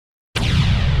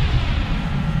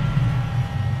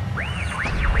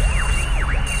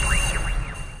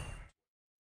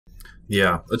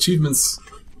Yeah, achievements,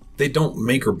 they don't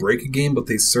make or break a game, but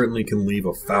they certainly can leave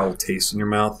a foul taste in your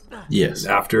mouth. Yes.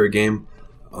 After a game.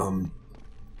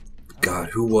 God,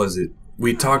 who was it?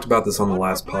 We talked about this on the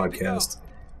last podcast.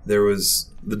 There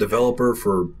was the developer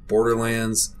for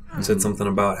Borderlands who said something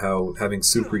about how having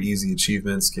super easy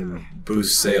achievements can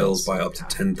boost sales by up to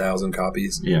 10,000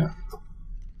 copies. Yeah.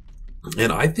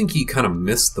 And I think he kind of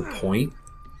missed the point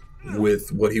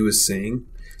with what he was saying.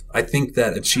 I think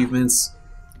that achievements,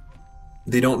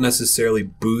 they don't necessarily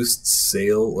boost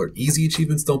sale, or easy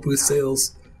achievements don't boost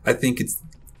sales. I think it's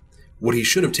what he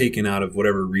should have taken out of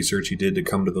whatever research he did to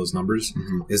come to those numbers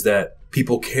is that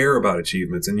people care about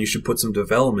achievements, and you should put some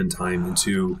development time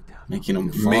into making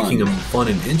them fun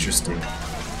and interesting.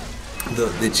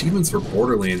 The achievements for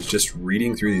Borderlands, just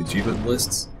reading through the achievement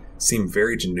lists, seem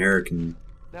very generic and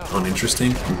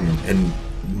uninteresting, and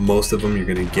most of them you're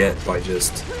going to get by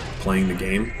just playing the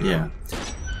game. Yeah.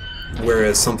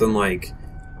 Whereas something like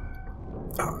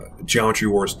Geometry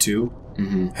Wars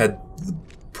 2 had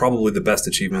probably the best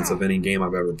achievements of any game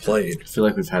I've ever played. I feel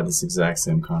like we've had this exact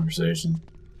same conversation.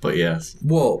 But yes.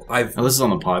 Well, and this is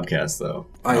on the podcast, though.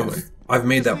 I've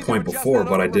made that point before,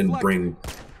 but I didn't bring...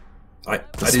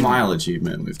 The smile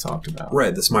achievement we've talked about.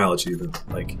 Right, the smile achievement.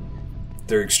 Like,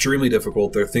 they're extremely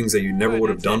difficult. They're things that you never would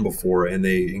have done before, and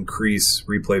they increase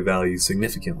replay value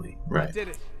significantly. Right.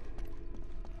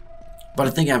 But I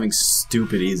think having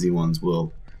stupid easy ones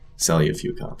will sell you a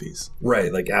few copies.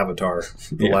 Right, like Avatar,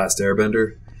 The Last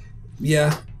Airbender.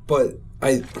 Yeah, but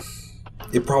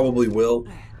it probably will,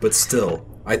 but still,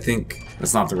 I think...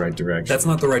 That's not the right direction. That's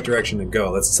not the right direction to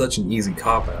go. That's such an easy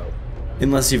cop-out.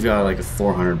 Unless you've got like a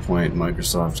 400-point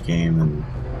Microsoft game and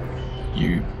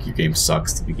your game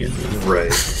sucks to begin with.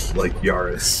 Right, like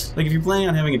Yaris. Like if you're planning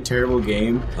on having a terrible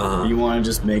game, you want to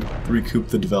just recoup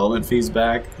the development fees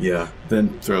back,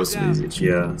 then throw some easy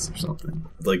achievements or something.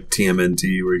 Like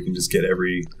TMNT, where you can just get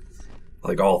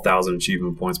all 1,000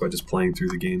 achievement points by just playing through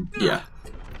the game. Yeah.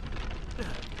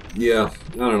 Yeah,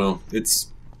 I don't know. It's...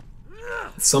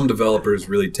 Some developers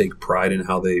really take pride in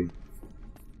how they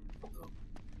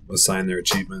assign their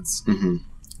achievements. And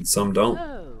some don't.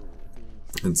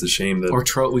 It's a shame that...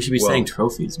 Or we should be saying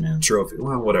trophies, man. Trophy.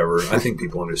 Well, whatever. I think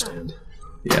people understand.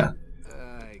 Yeah.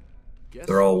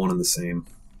 They're all one and the same.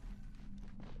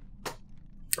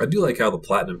 I do like how the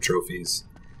platinum trophies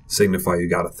signify you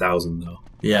got 1,000, though.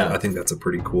 Yeah. I think that's a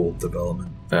pretty cool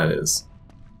development. That is.